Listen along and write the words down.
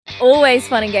always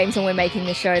fun and games when we're making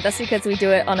the show. That's because we do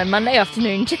it on a Monday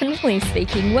afternoon, generally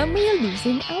speaking, when we are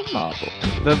losing our marbles.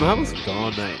 The marbles are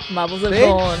gone, mate. Marbles are They're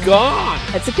gone. gone.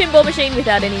 It's a pinball machine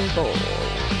without any balls.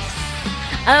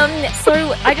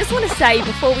 So I just want to say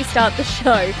before we start the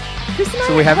show, Chris and I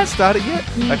So we haven't started yet?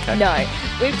 Okay. No.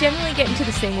 We've generally get into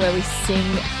this thing where we sing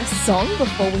a song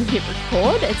before we hit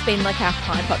record. It's been like our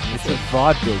hype up It's music. a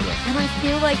vibe builder. And I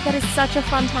feel like that is such a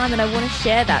fun time and I want to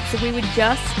share that. So we would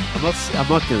just... I'm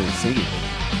not going to sing it.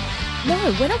 No,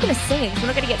 we're not going to sing it because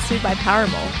we're not going to get sued by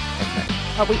Paramore. Okay.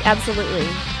 But we absolutely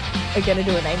are going to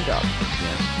do a name drop.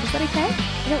 Yeah. Is that okay?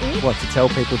 Is that weird? What, to tell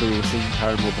people that we were singing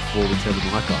Paramore before we turn the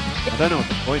mic on? I don't know what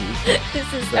the point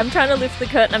is. I'm trying to lift the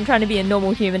curtain. I'm trying to be a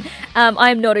normal human.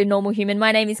 I am not a normal human.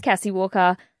 My name is Cassie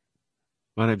Walker.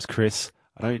 My name's Chris.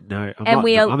 I don't know. And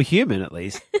I'm a human, at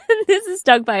least. This is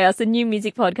Dug by Us, a new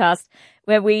music podcast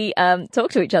where we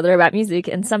talk to each other about music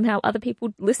and somehow other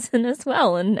people listen as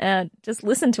well and just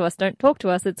listen to us, don't talk to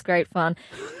us. It's great fun.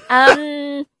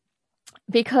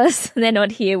 Because they're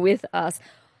not here with us.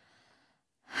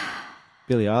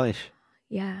 Billie Eilish.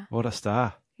 Yeah. What a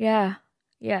star. Yeah.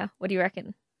 Yeah. What do you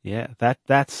reckon? Yeah,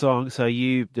 that song. So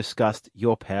you discussed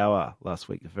Your Power last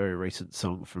week, a very recent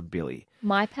song from Billie.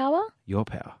 My Power? Your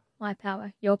Power. My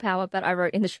Power. Your Power. But I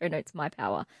wrote in the show notes, My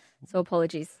Power. So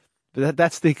apologies. But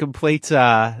that's the complete,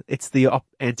 it's the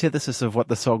antithesis of what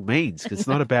the song means. 'Cause it's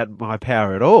not about my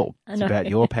power at all. It's about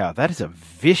your power. That is a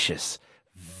vicious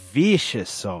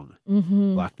song.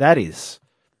 Mm-hmm. Like that is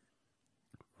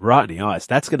right in the eyes.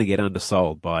 That's going to get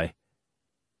undersold by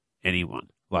anyone.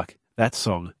 Like that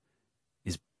song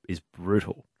is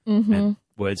brutal. Mm-hmm. And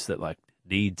words that like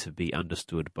need to be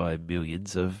understood by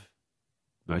millions of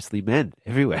mostly men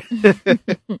everywhere.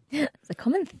 It's a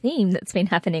common theme that's been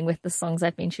happening with the songs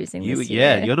I've been choosing this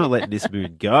year. Yeah, you're not letting this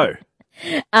moon go.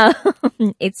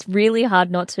 It's really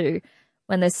hard not to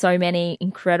when there's so many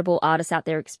incredible artists out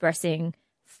there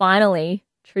finally,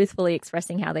 truthfully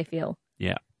expressing how they feel.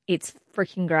 Yeah. It's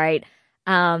freaking great.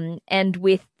 And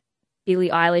with Billie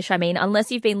Eilish, I mean,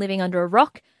 unless you've been living under a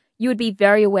rock, you would be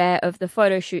very aware of the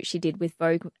photo shoot she did with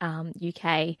Vogue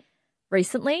UK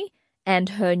recently. And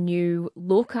her new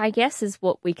look, I guess, is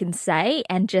what we can say.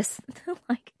 And just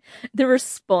like the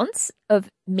response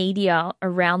of media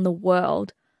around the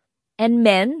world and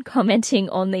men commenting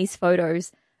on these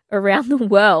photos around the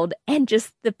world and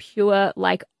just the pure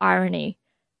like irony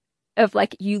of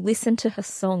like you listen to her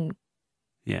song.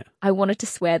 Yeah. I wanted to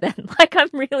swear then. Like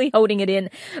I'm really holding it in.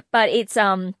 But it's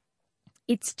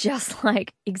just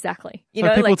like exactly. You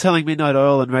know, people like telling Midnight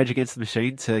Oil and Rage Against the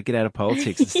Machine to get out of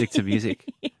politics and stick to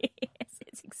music.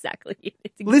 It's exactly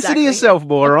it. Listen to yourself,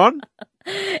 moron.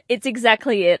 It's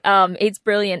exactly it. It's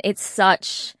brilliant. It's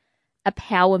such a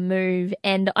power move,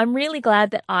 and I'm really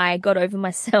glad that I got over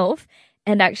myself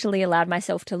and actually allowed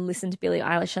myself to listen to Billie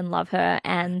Eilish and love her.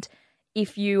 And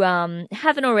if you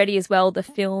haven't already as well, the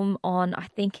film I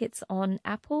think it's on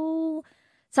Apple,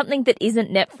 something that isn't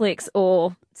Netflix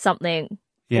or something,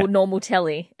 or normal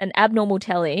telly, an abnormal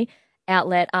telly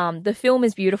outlet. The film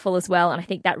is beautiful as well, and I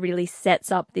think that really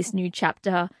sets up this new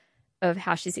chapter of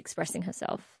how she's expressing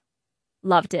herself.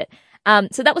 Loved it.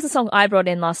 So that was a song I brought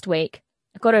in last week.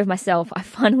 I got over myself. I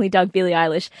finally dug Billie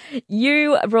Eilish.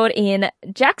 You brought in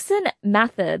Jackson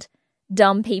Mathod,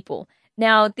 Dumb People.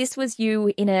 Now, this was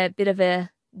you in a bit of a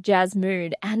jazz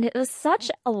mood, and it was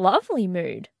such a lovely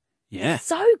mood. Yeah.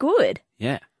 So good.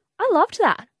 Yeah. I loved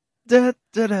that.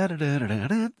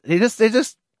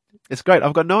 It's great.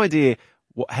 I've got no idea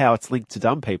how it's linked to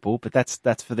Dumb People, but that's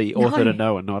for the author to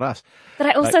know and not us. But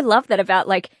I also love that about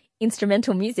like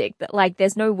instrumental music, that like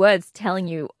there's no words telling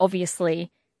you obviously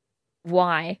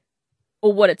why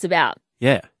or what it's about.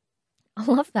 Yeah. I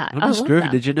love that. I'm just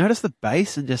groovy. Did you notice the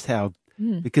bass and just how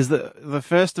because the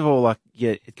first of all, like,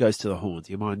 yeah, it goes to the horns.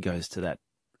 Your mind goes to that.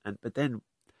 But then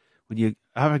when you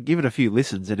give it a few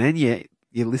listens and then you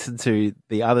listen to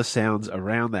the other sounds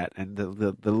around that and the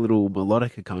little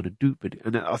melodica kind of doop it,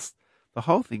 and the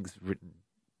whole thing's written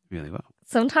really well.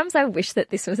 Sometimes I wish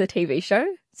that this was a TV show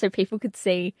so people could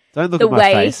see Don't look the at my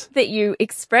way face. that you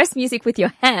express music with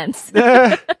your hands.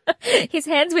 His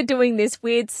hands were doing this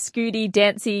weird scooty,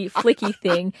 dancey, flicky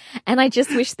thing. And I just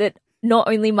wish that not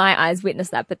only my eyes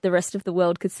witnessed that, but the rest of the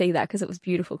world could see that because it was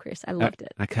beautiful, Chris. I loved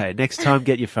it. Okay, next time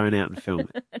get your phone out and film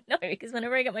it. No, because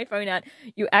whenever I get my phone out,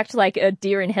 you act like a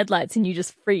deer in headlights and you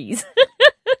just freeze.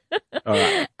 All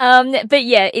right. But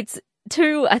yeah, it's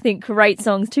two, I think, great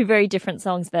songs, two very different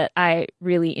songs, but I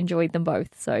really enjoyed them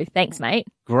both. So thanks, mate.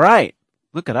 Great.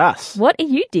 Look at us. What are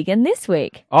you digging this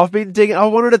week? I've been digging. I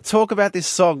wanted to talk about this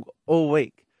song all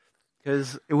week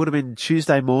because it would have been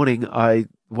Tuesday morning. I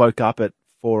woke up at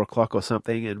 4 o'clock or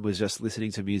something and was just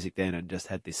listening to music then and just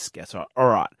had this sketch. All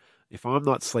right, if I'm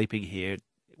not sleeping here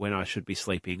when I should be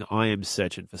sleeping, I am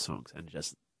searching for songs, and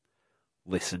just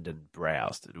listened and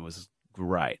browsed, and it was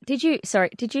great. Did you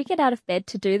get out of bed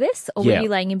to do this, or Yeah. were you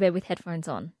laying in bed with headphones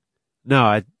on?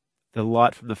 No, the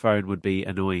light from the phone would be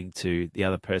annoying to the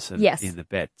other person Yes. in the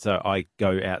bed, so I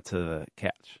go out to the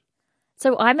couch.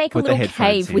 So I make Put a the little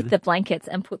headphones cave with in. the blankets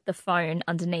and put the phone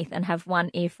underneath and have one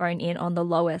earphone in on the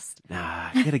lowest. Nah,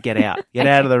 you gotta get out. Get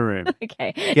out of the room.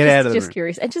 Okay. Get out of the just room.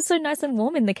 curious. It's just so nice and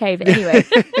warm in the cave anyway.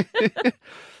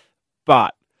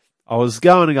 But I was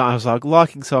going, I was like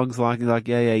liking songs,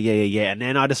 yeah. And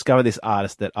then I discovered this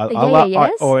artist that I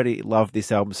Yes? already love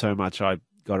this album so much. I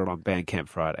got it on Bandcamp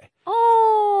Friday.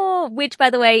 Oh, which, by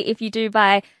the way, if you do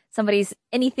buy somebody's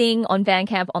anything on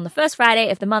Bandcamp on the first Friday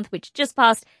of the month, which just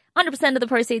passed, 100% of the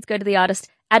proceeds go to the artist.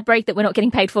 Ad break that we're not getting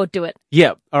paid for. Do it.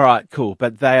 Yeah. All right. Cool.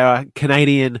 But they are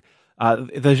Canadian.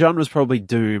 The genre's probably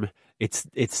doom. It's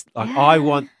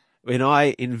like when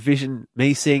I envision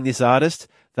me seeing this artist,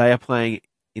 they are playing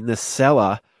in the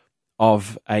cellar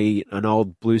of an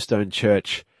old bluestone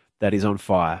church that is on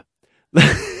fire.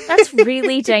 That's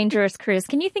really dangerous, Chris.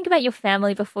 Can you think about your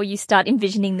family before you start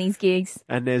envisioning these gigs?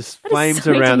 And there's That is flames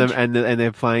so around them, dangerous. and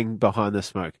they're playing behind the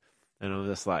smoke. And I'm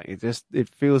just like, it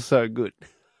feels so good.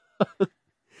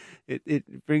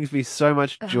 It brings me so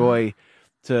much joy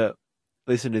to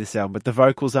listen to this album. But the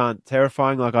vocals aren't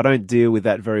terrifying. Like, I don't deal with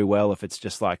that very well if it's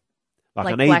just like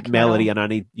I need black melody metal. and I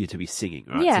need you to be singing.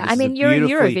 Right? Yeah, So this I is mean, a you're a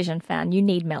beautifully- Eurovision fan. You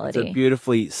need It's a melody.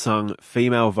 beautifully sung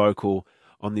female vocal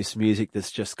on this music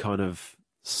that's just kind of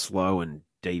slow and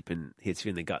deep and hits you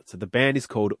in the gut. So the band is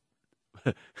called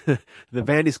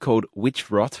Witch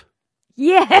Rot.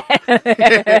 Yes.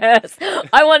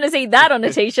 I want to see that on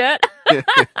a t-shirt.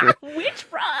 Which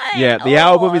right? Yeah, the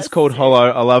album is called sick.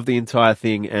 Hollow. I love the entire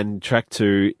thing, and track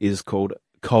 2 is called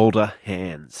Colder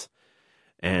Hands,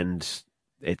 and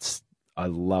I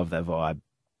love that vibe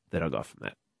that I got from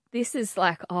that. This is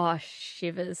like, oh,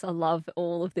 shivers. I love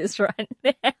all of this right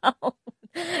now.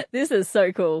 This is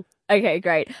so cool. Okay,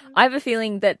 great. I have a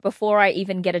feeling that before I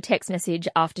even get a text message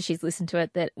after she's listened to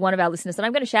it, that one of our listeners, and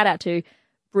I'm going to shout out to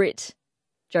Britt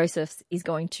Josephs, is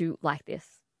going to like this.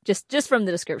 Just from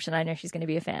the description, I know she's going to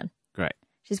be a fan. Great.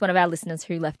 She's one of our listeners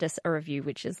who left us a review,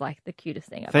 which is like the cutest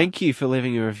thing ever. Thank you for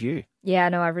leaving a review. Yeah,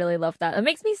 no, I really love that. It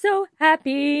makes me so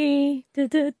happy.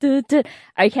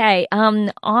 Okay,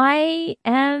 I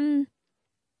am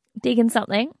digging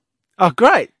something. Oh,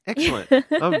 great. Excellent.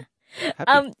 I'm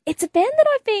happy. It's a band that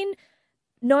I've been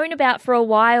known about for a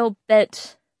while,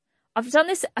 but I've done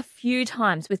this a few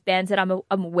times with bands that I'm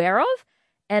aware of,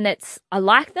 and I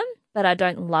like them, but I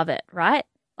don't love it, right?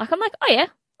 Like, I'm like, oh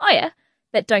yeah,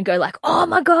 but don't go like, oh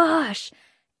my gosh.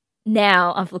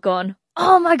 Now I've gone,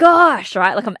 oh my gosh,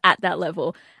 right? Like, I'm at that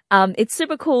level. It's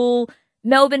super cool.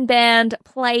 Melbourne band,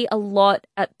 play a lot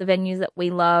at the venues that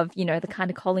we love, you know, the kind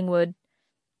of Collingwood,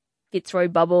 Fitzroy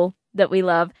bubble that we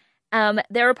love.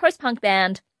 They're a post-punk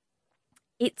band.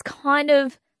 It's kind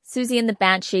of Susie and the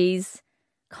Banshees,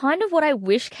 kind of what I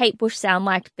wish Kate Bush sound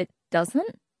like, but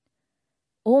doesn't.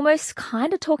 Almost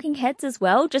kind of Talking Heads as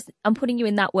well. Just, I'm putting you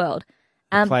in that world.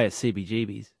 Play at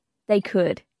CBGB's. They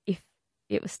could if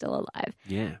it was still alive.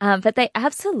 Yeah. But they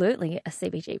absolutely are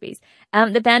CBGBs.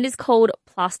 The band is called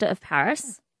Plaster of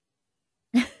Paris.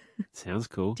 Sounds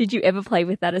cool. Did you ever play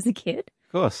with that as a kid?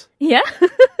 Of course. Yeah,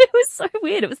 it was so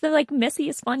weird. It was the like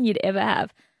messiest fun you'd ever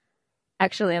have.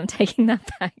 Actually, I'm taking that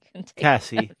back.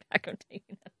 Cassie. I'm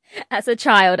taking that. As a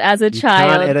child. You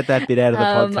can't edit that bit out of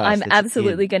the podcast. I'm It's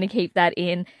absolutely in. going to keep that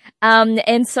in.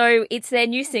 And so it's their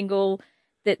new single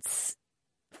that's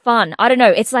fun. I don't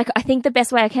know. It's like, I think the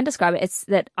best way I can describe it is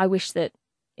that I wish that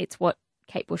it's what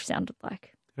Kate Bush sounded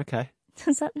like. Okay.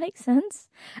 Does that make sense?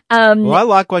 Well, I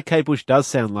like what Kate Bush does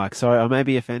sound like, so I may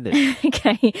be offended.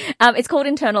 Okay. It's called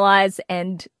Internalize,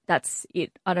 and that's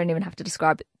it. I don't even have to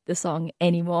describe the song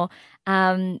anymore.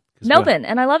 Melbourne,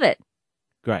 and I love it.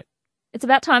 Great. It's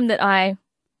about time that I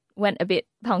went a bit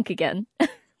punk again.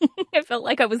 I felt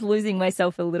like I was losing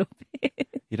myself a little bit.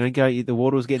 You don't go, the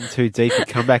water was getting too deep and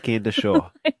come back into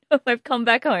shore. I've come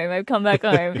back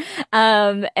home.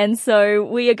 And so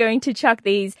we are going to chuck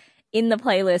these in the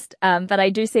playlist. But I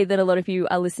do see that a lot of you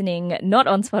are listening not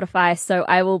on Spotify, so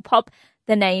I will pop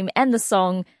the name and the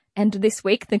song and this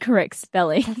week the correct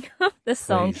spelling of the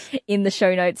song in the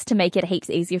show notes to make it heaps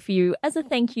easier for you as a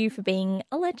thank you for being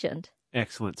a legend.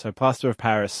 Excellent. So Plaster of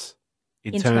Paris,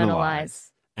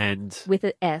 Internalize. And with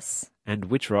an S. And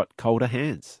Witch Rot, Colder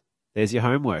Hands. There's your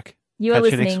homework. You are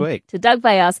Catch you next listening week. to Doug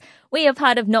by Us. We are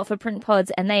part of Not for Print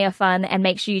Pods, and they are fun. And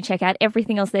make sure you check out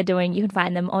everything else they're doing. You can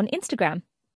find them on Instagram.